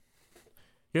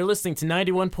You're listening to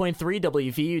 91.3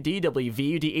 WVUD,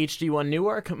 WVUD HD1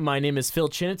 Newark. My name is Phil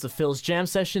Chin. It's a Phil's Jam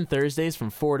Session, Thursdays from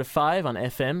 4 to 5 on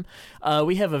FM.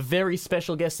 We have a very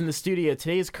special guest in the studio.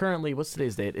 Today is currently, what's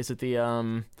today's date? Is it the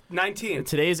 19th.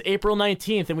 Today is April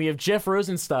 19th, and we have Jeff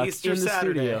Rosenstock in the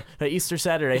studio. Easter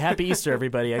Saturday. Happy Easter,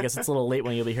 everybody. I guess it's a little late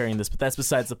when you'll be hearing this, but that's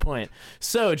besides the point.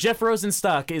 So, Jeff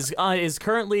Rosenstock is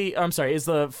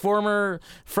the former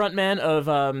frontman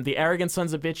of the Arrogant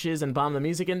Sons of Bitches and Bomb the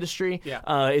Music Industry.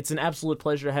 Yeah. It's an absolute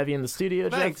pleasure to have you in the studio,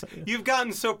 Thanks. Jeff. You've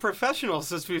gotten so professional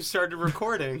since we've started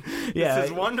recording. Yeah, This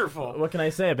is wonderful. What can I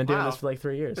say? I've been doing this for like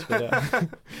 3 years. But,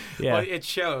 yeah. Well, it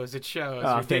shows. It shows.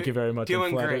 Oh, thank you very much.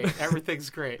 Doing great. Everything's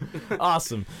great.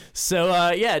 Awesome.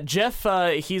 So, Jeff,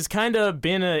 he's kind of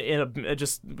been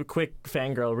just a quick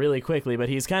fangirl really quickly, but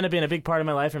he's kind of been a big part of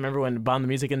my life. I remember when Bomb the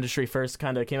Music Industry first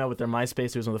kind of came out with their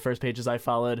MySpace. It was one of the first pages I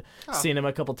followed. Oh. Seen him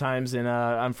a couple times, and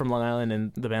I'm from Long Island,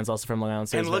 and the band's also from Long Island.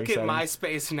 So And look at exciting.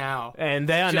 MySpace now. And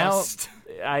now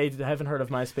I haven't heard of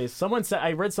MySpace. Someone said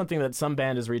I read something that some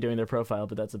band is redoing their profile,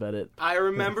 but that's about it. I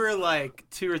remember like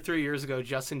 2 or 3 years ago,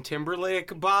 Justin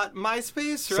Timberlake bought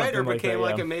MySpace, right? Something Or like became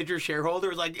that, yeah. a major shareholder.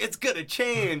 It was like, it's going to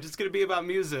change. It's going to be about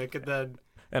music. And then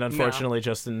And unfortunately,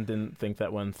 Justin didn't think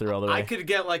that one through all the way. I could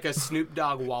get like a Snoop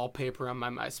Dogg wallpaper on my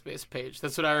MySpace page.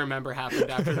 That's what I remember happened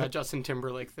after that Justin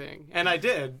Timberlake thing. And I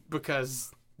did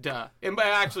because, duh. It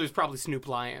actually was probably Snoop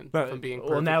Lion, if I'm being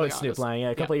perfectly well, now it's honest. Snoop Lion. Yeah,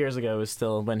 a couple of years ago, it was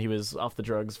still when he was off the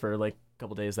drugs for like a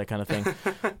couple days, that kind of thing.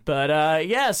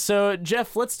 But so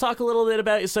Jeff, let's talk a little bit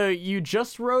about. So you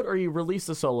just wrote or you released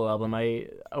a solo album? I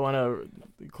want to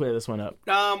clear this one up.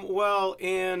 Well,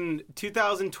 in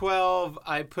 2012,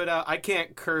 I put out. I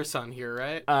can't curse on here,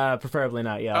 right? Preferably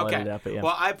not. Yeah, I'll Okay. edit it out, but yeah.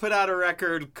 Well, I put out a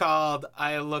record called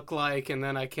 "I Look Like," and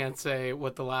then I can't say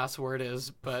what the last word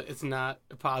is, but it's not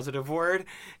a positive word.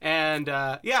 And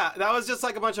that was just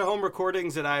like a bunch of home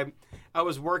recordings that I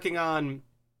was working on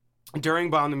during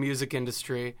Bomb the Music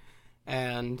Industry,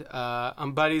 and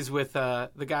I'm buddies with the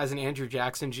guys in Andrew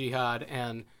Jackson Jihad,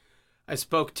 and I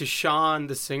spoke to Sean,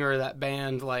 the singer of that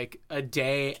band, like a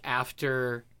day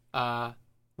after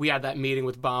we had that meeting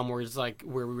with Bomb, where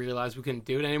we realized we couldn't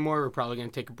do it anymore. We're probably going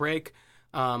to take a break.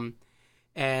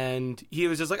 And he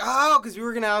was just like, because we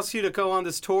were going to ask you to go on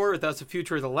this tour with us, The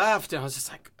Future of the Left. And I was just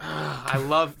like, I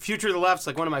love Future of the Left's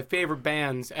like one of my favorite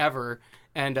bands ever.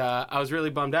 And I was really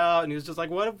bummed out. And he was just like,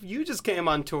 what if you just came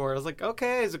on tour? I was like,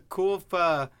 okay, is it cool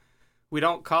if we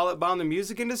don't call it Bomb the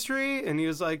Music Industry? And he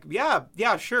was like,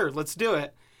 yeah, sure, let's do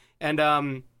it. And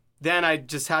then I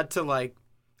just had to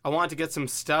I wanted to get some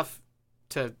stuff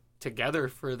together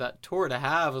for that tour to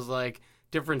have. It was like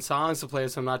different songs to play,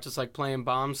 so I'm not just like playing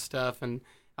Bomb stuff. And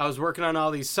I was working on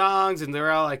all these songs, and they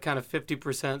were all like kind of 50%,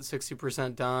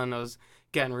 60% done. I was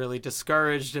getting really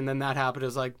discouraged, and then that happened. It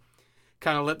was like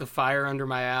kind of lit the fire under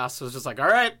my ass. I was just like, all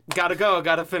right, gotta go,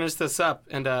 gotta finish this up.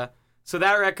 And so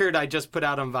that record I just put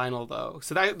out on vinyl though.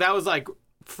 So that was like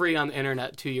free on the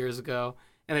internet 2 years ago,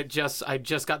 and I just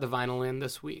got the vinyl in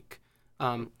this week.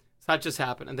 So that just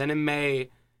happened. And then in May,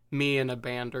 me and a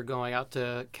band are going out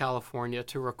to California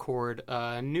to record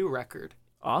a new record.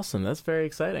 Awesome, that's very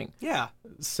exciting. Yeah.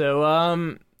 So how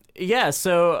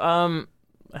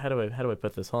do I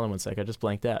put this? Hold on one sec. I just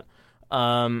blanked out.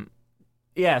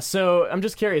 So I'm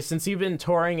just curious, since you've been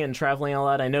touring and traveling a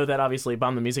lot, I know that obviously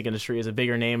Bomb the Music Industry is a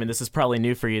bigger name, and this is probably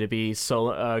new for you to be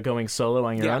going solo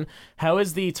on your own. How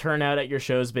has the turnout at your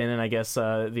shows been, and I guess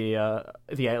the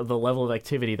level of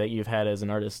activity that you've had as an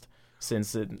artist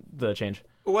since the change?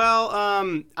 Well,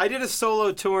 I did a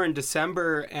solo tour in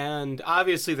December, and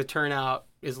obviously the turnout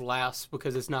is less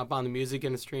because it's not Bomb the Music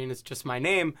Industry and it's just my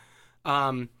name.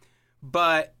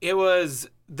 But it was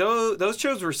those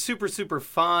shows were super, super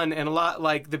fun, and a lot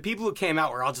like the people who came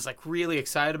out were all just like really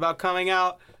excited about coming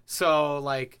out. So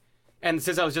and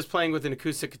since I was just playing with an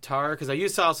acoustic guitar, because I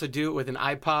used to also do it with an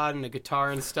iPod and a guitar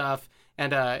and stuff,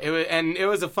 and it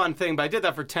was a fun thing. But I did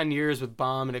that for 10 years with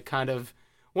Bomb, and it kind of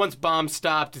once Bomb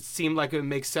stopped, it seemed like it would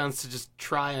make sense to just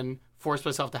try and force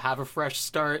myself to have a fresh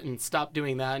start and stop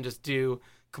doing that and just do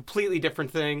a completely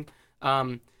different thing.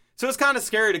 So it's kind of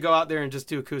scary to go out there and just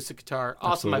do acoustic guitar.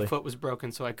 Also, Absolutely. my foot was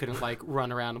broken, so I couldn't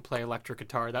run around and play electric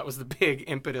guitar. That was the big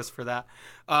impetus for that.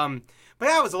 But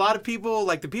yeah, it was a lot of people.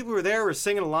 Like the people who were there were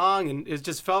singing along, and it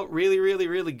just felt really, really,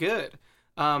 really good.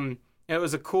 It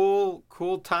was a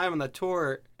cool time on the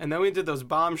tour. And then we did those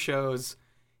Bomb shows,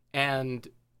 and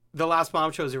the last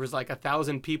Bomb shows, there was like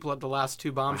 1,000 people at the last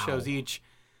two Bomb shows each.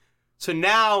 So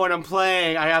now when I'm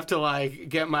playing, I have to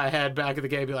get my head back in the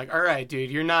game and be like, all right, dude,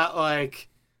 you're not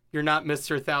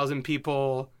Mr. 1,000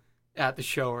 people at the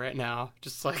show right now.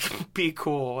 Just like be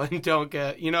cool and don't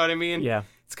get, you know what I mean? Yeah.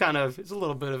 It's a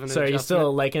little bit of an So adjustment. are you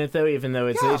still liking it though, even though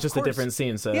it's Yeah, just a different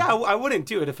scene? So yeah, I wouldn't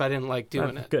do it if I didn't like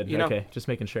doing it. Good. You know? Okay. Just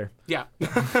making sure. Yeah.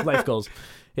 Life goals.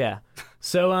 Yeah.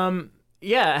 So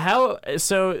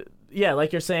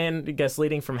like you're saying, I guess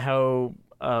leading from how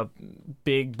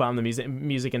big Bomb the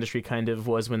music industry kind of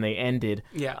was when they ended.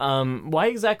 Yeah. Why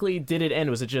exactly did it end?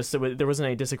 Was it just there wasn't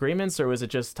any disagreements, or was it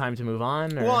just time to move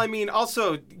on? Or? Well, I mean,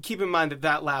 also keep in mind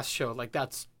that last show, like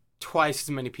that's twice as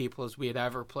many people as we had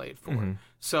ever played for. Mm-hmm.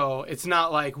 So it's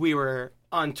not like we were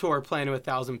on tour playing to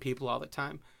 1,000 people all the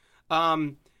time.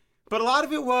 But a lot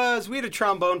of it was we had a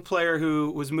trombone player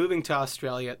who was moving to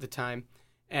Australia at the time,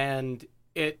 and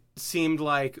it seemed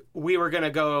like we were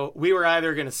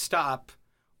either going to stop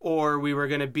or we were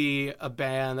going to be a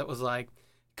band that was like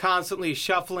constantly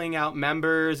shuffling out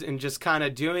members and just kind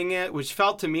of doing it, which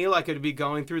felt to me like it would be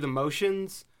going through the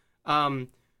motions.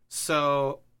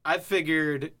 So I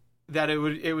figured that it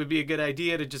would be a good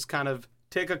idea to just kind of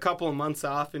take a couple of months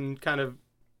off and kind of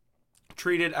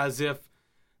treat it as if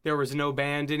there was no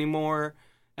band anymore.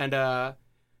 And,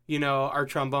 our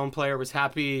trombone player was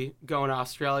happy going to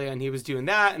Australia and he was doing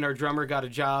that, and our drummer got a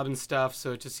job and stuff.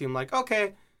 So it just seemed like,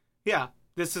 okay, yeah,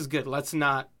 this is good. Let's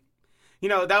not,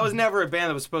 that was never a band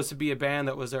that was supposed to be a band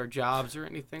that was our jobs or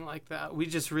anything like that. We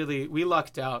just we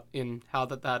lucked out in how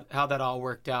that all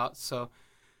worked out. So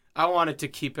I wanted to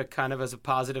keep it kind of as a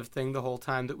positive thing the whole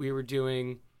time that we were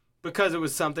doing, because it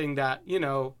was something that,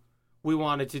 we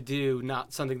wanted to do,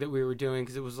 not something that we were doing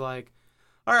because it was like,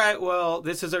 all right, well,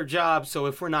 this is our job, so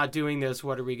if we're not doing this,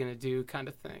 what are we going to do, kind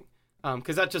of thing.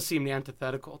 Because that just seemed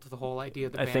antithetical to the whole idea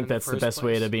of the band. I think that's the best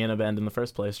way to be in a band in the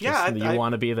first place. Just you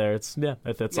want to be there.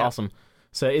 That's awesome.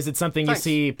 So is it something you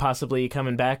see possibly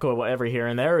coming back or whatever here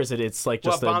and there, or is it's like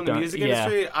just Bomb the music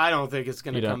industry? I don't think it's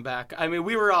going to come back. I mean,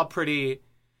 we were all pretty,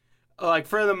 like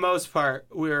for the most part,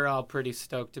 we were all pretty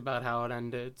stoked about how it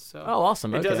ended. So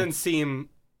awesome. It doesn't seem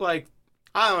like,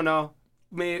 I don't know.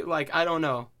 I don't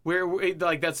know. We're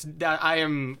like that. I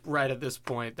am right at this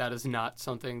point. That is not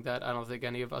something that I don't think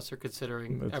any of us are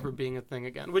considering ever being a thing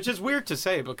again. Which is weird to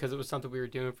say because it was something we were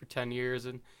doing for 10 years,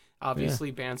 and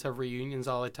obviously bands have reunions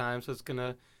all the time, so it's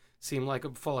gonna seem like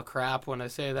I'm full of crap when I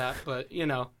say that. But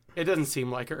it doesn't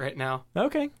seem like it right now.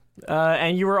 Okay.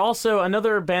 And you were also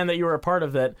another band that you were a part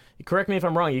of that, correct me if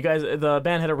I'm wrong, you guys, the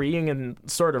band had a reunion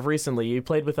sort of recently. You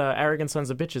played with Arrogant Sons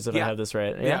of Bitches, if I have this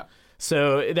right. Yeah.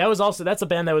 So that's a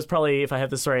band that was probably, if I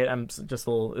have this right, it's a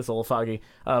little foggy,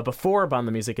 before Bomb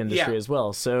the music industry as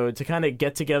well. So to kind of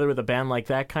get together with a band like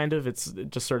that, it's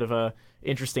just sort of a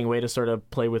interesting way to sort of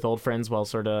play with old friends while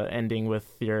sort of ending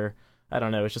with your, I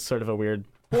don't know, it's just sort of a weird.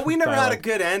 Well, we never had a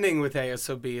good ending with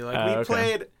ASOB. Like we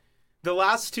played. The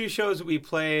last two shows that we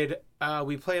played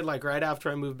like right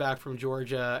after I moved back from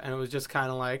Georgia, and it was just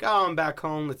kind of like, oh, I'm back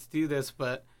home, let's do this.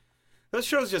 But those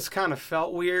shows just kind of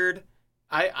felt weird.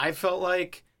 I felt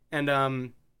like, and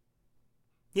I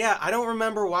don't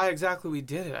remember why exactly we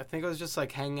did it. I think it was just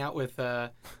like hanging out with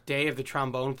Dave, the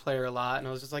trombone player, a lot, and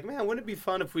I was just like, man, wouldn't it be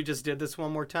fun if we just did this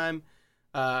one more time?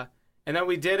 And then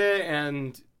we did it,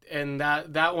 and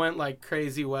that went like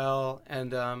crazy well,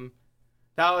 and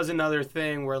that was another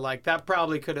thing where like that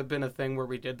probably could have been a thing where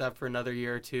we did that for another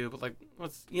year or two, but like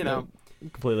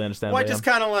completely understand. Why just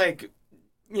kind of like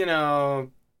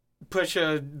push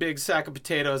a big sack of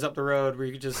potatoes up the road where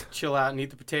you could just chill out and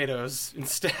eat the potatoes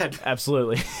instead.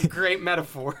 Absolutely. Great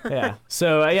metaphor. Yeah.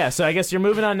 So so I guess you're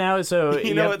moving on now. So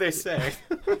you know what they say.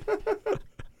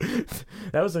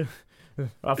 That was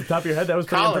off the top of your head, that was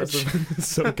pretty college. Impressive.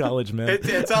 So college, man.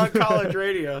 It's on college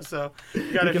radio, so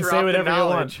you gotta can drop say whatever the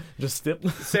knowledge. you want.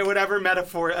 Just say whatever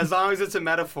metaphor, as long as it's a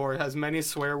metaphor, it has many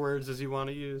swear words as you want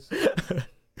to use.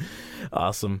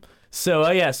 Awesome.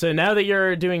 So so now that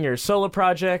you're doing your solo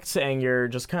projects and you're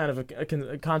just kind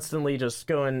of constantly just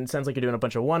going, sounds like you're doing a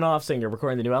bunch of one-offs and you're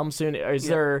recording the new album soon. Is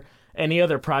there any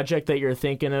other project that you're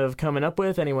thinking of coming up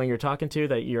with? Anyone you're talking to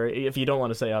that if you don't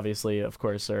want to say, obviously, of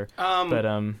course, or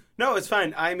no, it's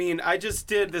fine. I mean, I just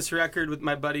did this record with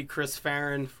my buddy Chris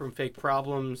Farron from Fake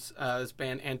Problems. This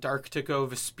band Antarctico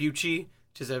Vespucci,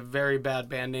 which is a very bad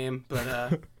band name,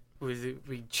 but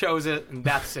we chose it and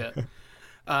that's it.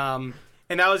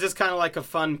 And that was just kind of like a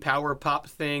fun power pop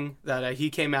thing that he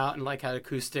came out and like had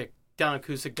acoustic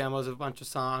demos of a bunch of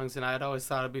songs, and I had always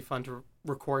thought it'd be fun to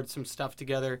record some stuff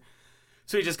together.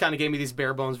 So he just kind of gave me these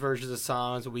bare bones versions of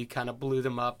songs, and we kind of blew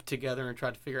them up together and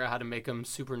tried to figure out how to make them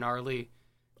super gnarly.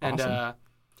 Awesome.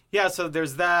 And so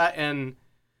there's that, and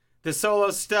the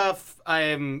solo stuff.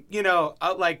 I'm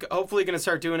like hopefully gonna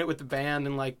start doing it with the band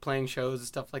and like playing shows and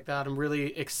stuff like that. I'm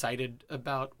really excited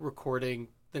about recording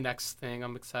the next thing.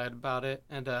 I'm excited about it,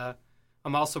 and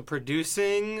I'm also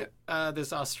producing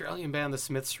this Australian band, the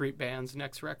Smith Street Band's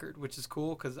next record, which is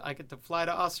cool because I get to fly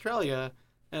to Australia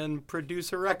and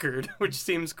produce a record, which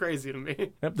seems crazy to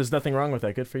me. Yep, there's nothing wrong with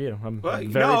that. Good for you. I'm very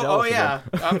no, jealous. Oh yeah,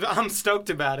 I'm stoked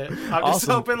about it. I'm just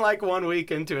hoping like 1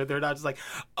 week into it, they're not just like,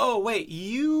 oh wait,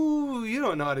 you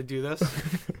don't know how to do this.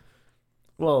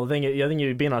 Well, I think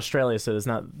you'd be in Australia, so it's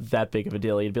not that big of a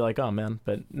deal. You'd be like, oh man,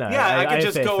 but no. Yeah, I could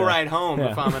just go right home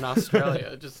if I'm in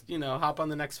Australia. Just hop on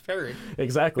the next ferry.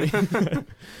 Exactly.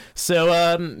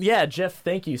 So Jeff,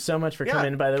 thank you so much for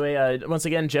coming. By the way, once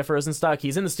again, Jeff Rosenstock.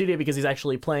 He's in the studio because he's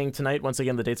actually playing tonight. Once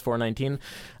again, the date's 4/19.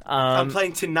 I'm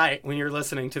playing tonight when you're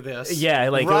listening to this. Yeah,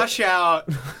 like rush out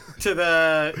to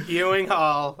the Ewing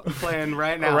Hall. I'm playing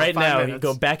right now. Right now, you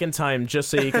go back in time just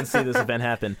so you can see this event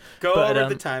happen. Go over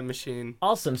the time machine.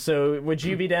 Awesome. So, would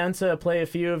you be down to play a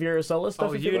few of your solo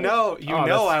stuff? Oh, you know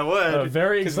I would.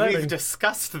 Very exciting. We've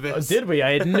discussed this. Did we?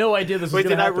 I had no idea this was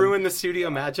going to happen. Wait, did I ruin the studio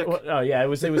magic? Well, oh yeah, it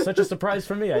was such a surprise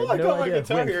for me. I had no idea. My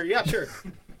guitar here. Yeah, sure.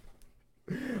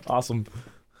 Awesome.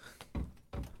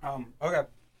 Okay.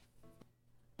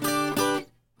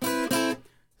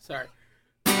 Sorry.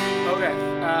 Okay.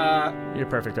 You're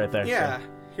perfect right there. Yeah. So.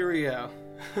 Here we go.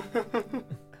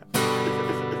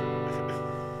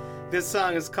 This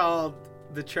song is called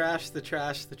The Trash, The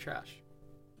Trash, The Trash.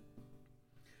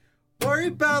 Worry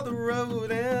about the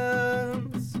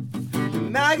rodents, the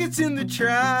maggots in the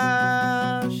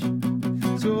trash.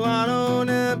 So I don't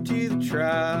empty the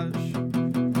trash.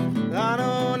 I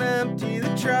don't empty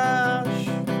the trash.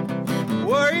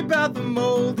 Worry about the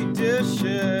moldy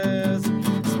dishes,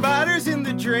 spiders in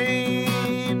the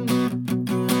drain.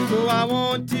 So I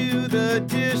won't do the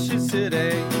dishes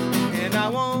today, and I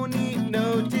won't eat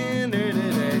no dinner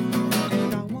today,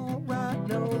 and I won't write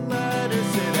no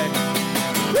letters today.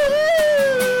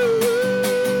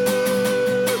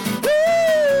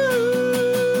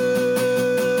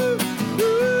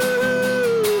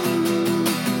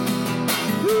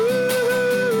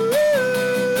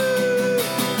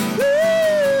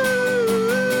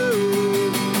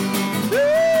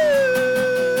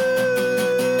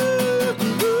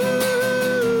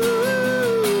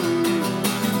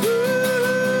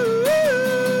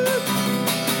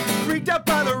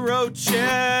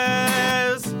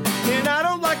 And I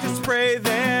don't like to spray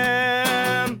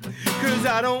them, 'cause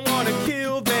I don't want to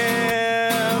kill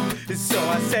them. So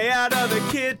I stay out of the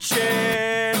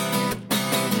kitchen.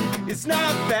 It's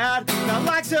not bad, not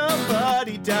like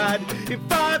somebody died in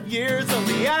 5 years,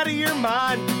 only out of your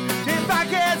mind. If I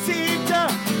can't seem to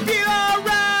feel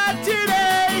alright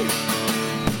today,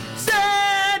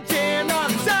 standing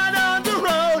on the side of the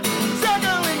road,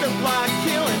 struggling to block,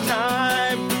 killing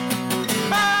time.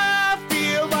 I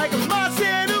feel like I'm lost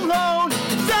and alone,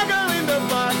 struggling to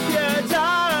block your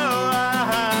time.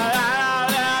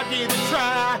 I need to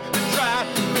try, the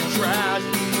trash.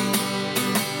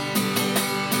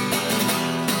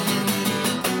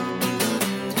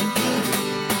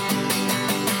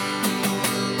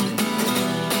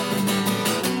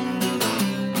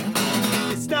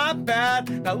 It's not bad,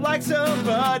 not like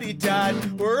somebody died.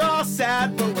 We're all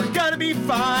sad, but we're gonna be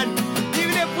fine,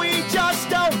 even if we just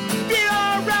don't feel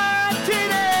alright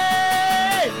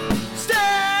today.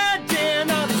 Standing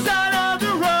on the side of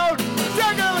the road,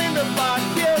 struggling to block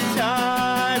your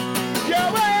time.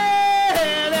 You're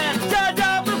waiting at the touch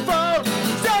of the phone,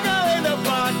 struggling to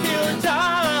block your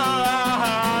time.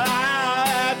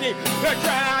 The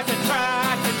trash, the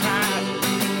trash, the trash.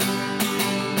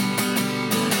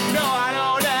 No, I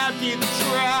don't empty the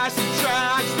trash, the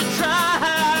trash, the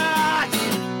trash.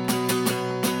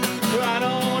 I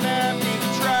don't empty the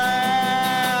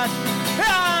trash. I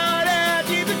don't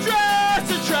empty the trash,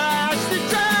 the trash, the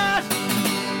trash.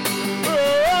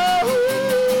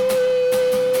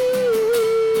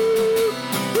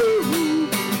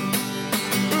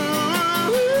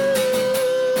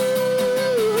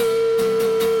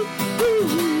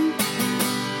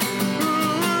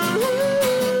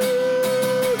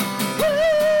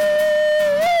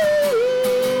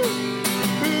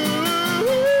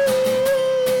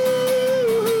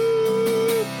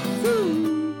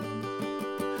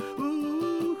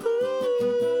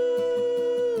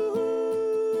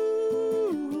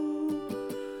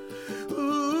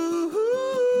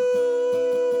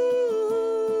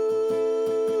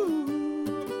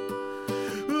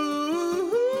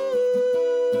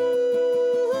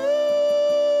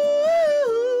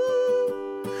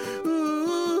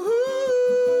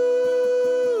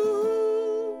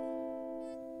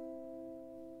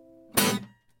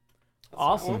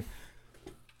 Awesome.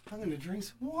 I'm gonna drink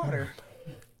some water.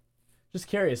 Just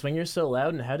curious, when you're so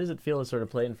loud, and how does it feel to sort of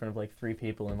play in front of like 3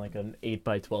 people in like an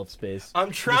 8x12 space?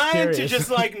 I'm trying to just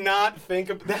like not think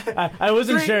of that. I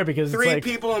wasn't sure because 3 it's like...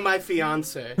 people and my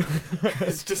fiance.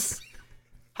 It's just,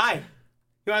 hi.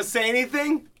 You want to say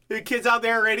anything? The kids out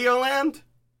there in Radioland?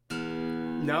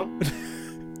 No.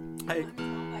 Hey.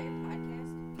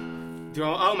 Do you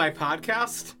want, oh, my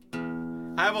podcast?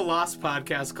 I have a lost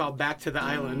podcast called Back to the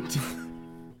Island.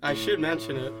 I should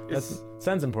mention it.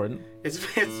 Sounds important. It's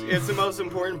the most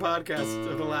important podcast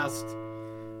of the last.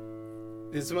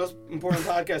 It's the most important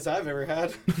podcast I've ever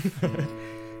had.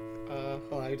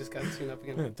 Hold on, I just got to tune up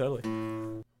again. Yeah, totally.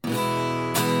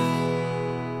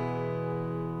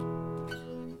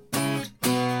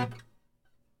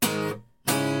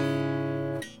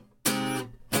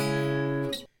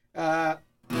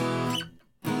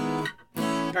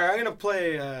 Alright, I'm gonna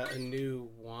play a new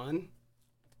one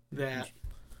that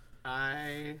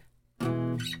I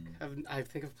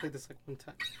think I've played this like one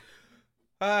time.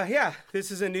 Yeah,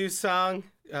 this is a new song.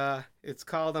 It's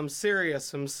called I'm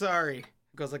Serious, I'm Sorry.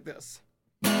 It goes like this.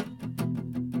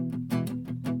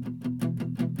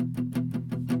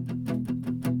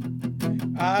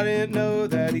 I didn't know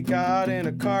that he got in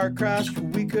a car crash.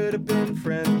 We could have been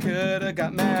friends, could have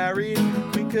got married.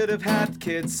 We could have had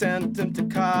kids, sent them to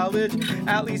college,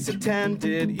 at least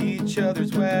attended each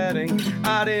other's wedding.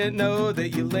 I didn't know that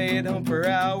you laid home for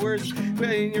hours,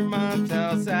 in your mom's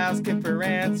house asking for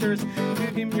answers.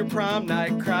 Leaving your prom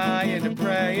night crying and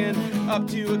praying up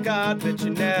to a God that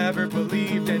you never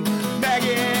believed in.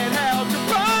 Megan held your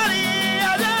body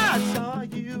and I saw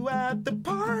you at the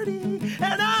party,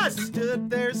 and I stood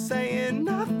there saying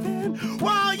nothing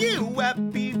while you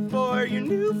wept before your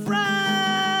new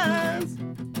friends.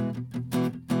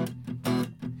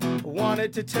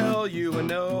 Wanted to tell you I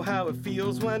know how it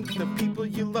feels when the people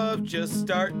you love just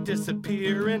start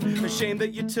disappearing. Ashamed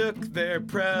that you took their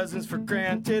presence for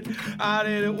granted. I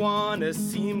didn't want to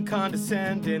seem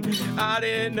condescending. I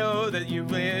didn't know that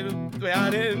you'd relive the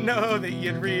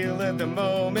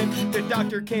moment. The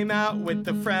doctor came out with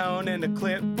the frown and a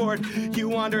clipboard. You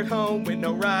wandered home with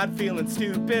no ride, feeling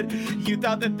stupid. You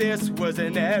thought that this was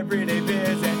an everyday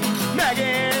visit.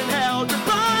 Megan held your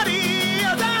body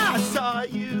as I saw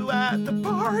you at the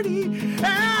party, and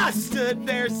I stood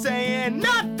there saying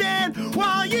nothing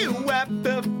while you wept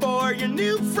before your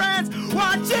new friends.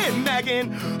 Watching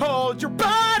Megan hold your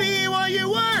body while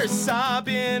you were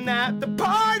sobbing at the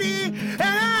party, and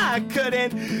I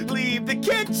couldn't leave the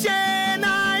kitchen.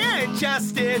 I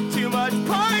ingested too much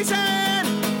poison.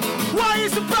 Why are you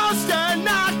supposed to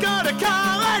not go to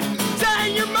college? Stay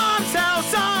in your mom's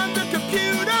house on the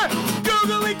computer,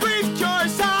 googling grief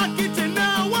cures, talking to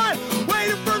no one,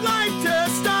 waiting for life to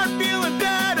start feeling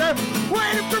better,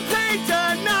 waiting for pain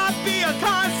to not be a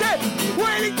constant,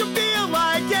 waiting to feel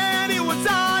like anyone's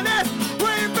honest,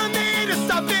 waiting for me to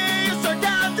stop being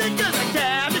sarcastic, cause I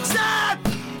can't accept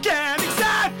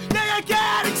that I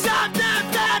can't accept that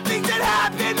bad things that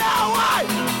happen. Now I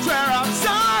swear I'm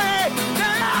sorry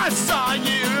that I saw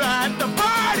you at the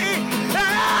party, and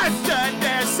I stood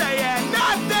there saying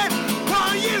nothing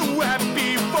while you wept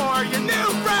before your new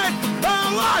friend.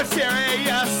 Oh, I'm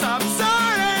serious, I'm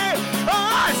sorry. Oh,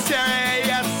 I'm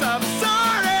serious, I'm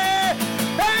sorry.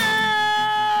 Hey!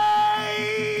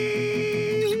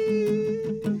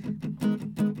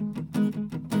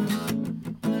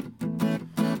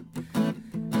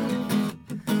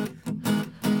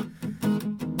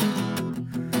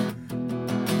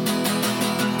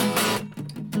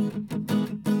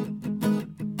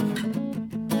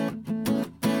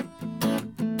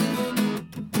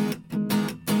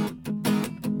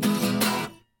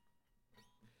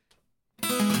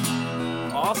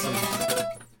 Awesome.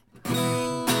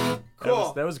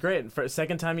 Cool. That was great. For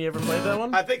second time you ever played that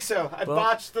one? I think so. I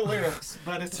botched the lyrics,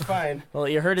 but it's fine. Well,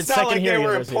 you heard it It's not second like here. they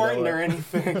were important or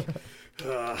anything.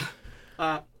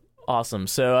 Awesome.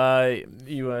 So,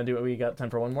 we got time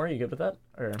for one more? You good with that?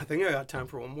 Or I think I got time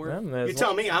for one more. Yeah, You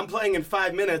tell me. I'm playing in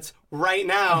 5 minutes right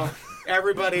now.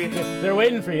 Everybody, they're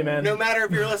waiting for you, man. no matter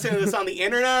if you're listening to this on the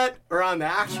internet or on the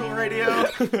actual radio.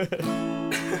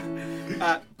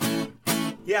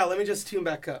 Yeah, let me just tune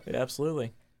back up. Yeah,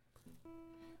 absolutely.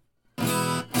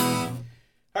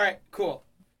 All right, cool.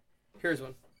 Here's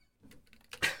one.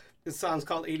 This song's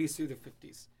called 80s through the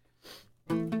 50s.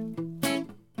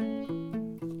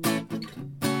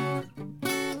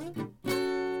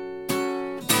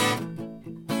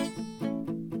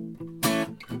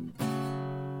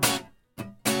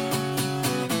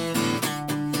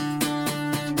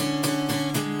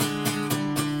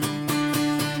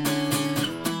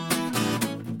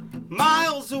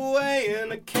 Miles away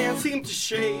and I can't seem to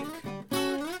shake.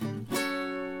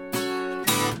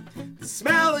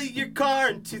 smell of your car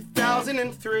in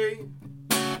 2003.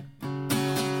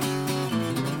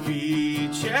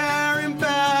 Featuring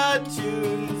bad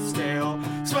tunes, stale,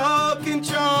 smoking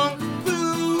junk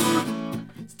food.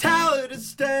 Tell her to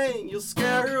stay, you'll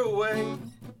scare her away.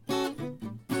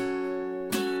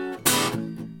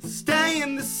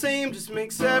 Staying the same just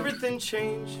makes everything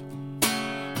change.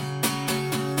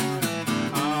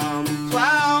 I'm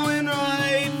plowing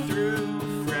right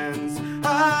through friends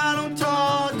I don't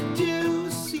talk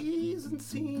to. Seasons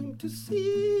seem to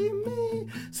see me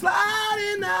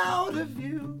sliding out of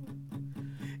view.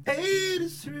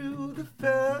 80s through the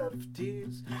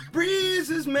 50s,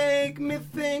 breezes make me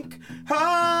think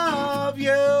of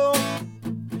you.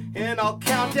 And I'll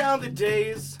count down the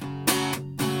days,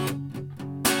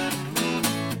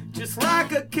 just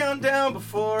like a countdown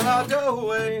before I go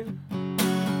away.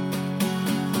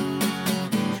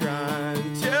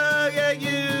 Trying to get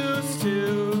used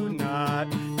to not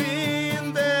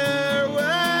being there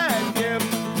with you.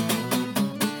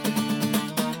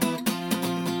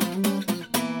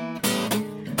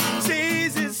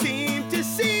 Seasons seem to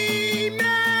see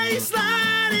me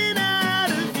sliding out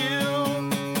of view.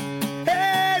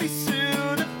 80s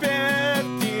through the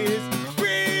 50s,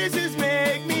 breezes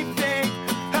make me think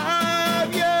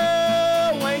of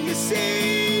you. When you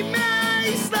see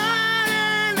me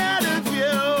sliding out of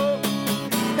view,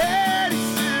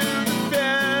 80s through the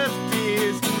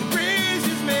 50s,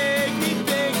 breezes make me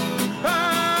think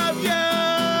of you.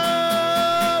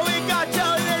 We got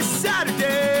Joey this Saturday.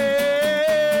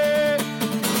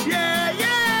 Yeah,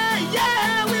 yeah,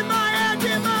 yeah. With my hands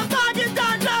in my pocket,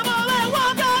 time travel and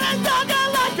walking and talking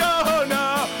like, oh no,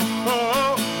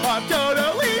 oh, I'm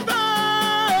totally fine.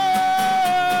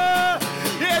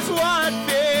 It's one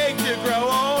thing to grow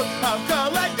old, I'm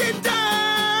collecting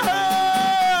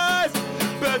dust,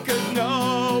 because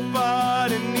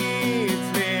nobody needs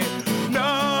me,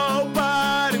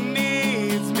 nobody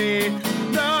needs me,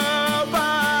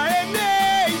 nobody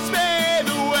needs me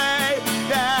the way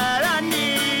that I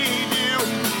need you.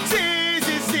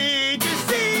 Seasons seem to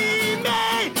see me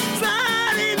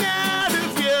sliding out of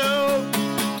view.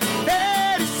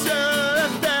 80s to the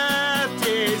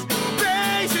 50s,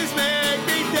 faces make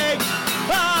me think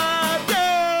of you.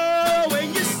 When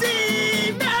you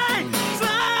see me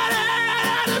sliding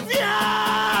out of view,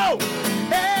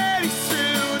 80s to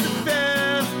the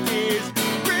 50s,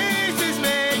 faces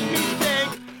make me think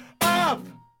of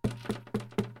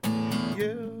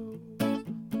you.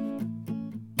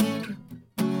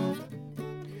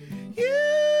 You.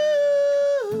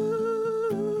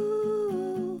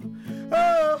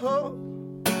 Oh.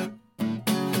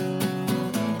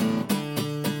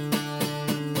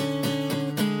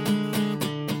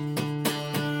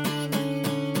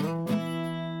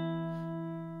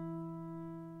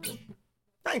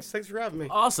 Thanks for having me.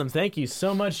 Awesome. Thank you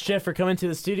so much, Jeff, for coming to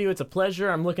the studio. It's a pleasure.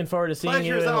 I'm looking forward to seeing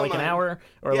you Pleasure's in all like an mine. hour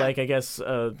or Yeah. like, I guess,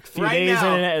 a few Right days,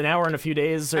 now. an hour and a few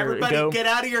days or Everybody go. get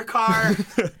out of your car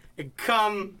and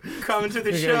come to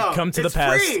the show. Come to the It's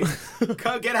past. free.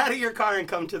 Get out of your car and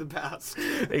come to the past.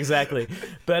 Exactly.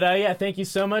 But yeah, thank you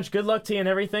so much. Good luck to you and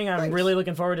everything. I'm Thanks. really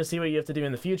looking forward to see what you have to do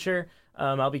in the future.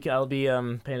 I'll be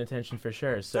paying attention for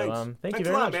sure. So Thanks. thank you Thanks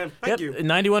very a lot, much. man. Thank you.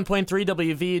 91.3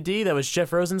 WVUD. That was Jeff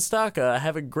Rosenstock.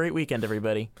 Have a great weekend,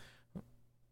 everybody.